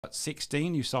At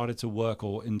 16, you started to work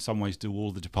or in some ways do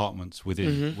all the departments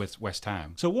within West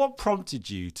Ham. So what prompted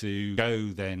you to go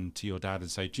then to your dad and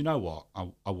say, do you know what,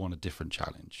 I want a different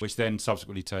challenge, which then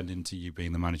subsequently turned into you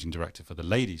being the managing director for the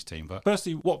ladies team. But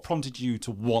firstly, what prompted you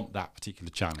to want that particular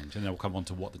challenge? And then we'll come on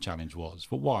to what the challenge was.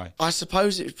 But why? I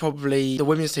suppose it was probably the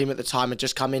women's team at the time had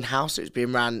just come in-house. It was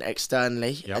being ran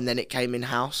externally, and then it came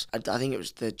in-house. I think it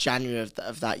was the January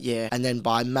of that year. And then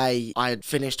by May, I had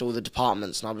finished all the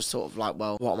departments and I was sort of like,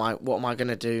 well, what am I going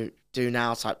to do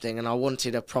now type thing, and I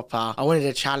wanted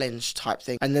a challenge type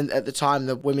thing. And then at the time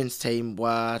the women's team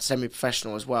were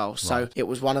semi-professional as well, so it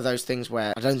was one of those things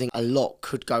where I don't think a lot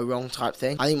could go wrong type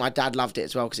thing. I think my dad loved it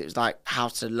as well because it was like how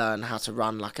to learn how to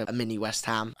run like a mini West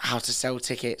Ham, how to sell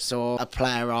tickets, or a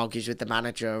player argues with the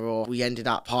manager, or we ended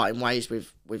up parting ways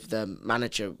with the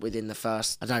manager within the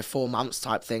first, 4 months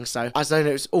type thing. So I don't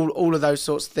know, it was all of those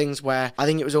sorts of things where I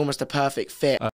think it was almost a perfect fit.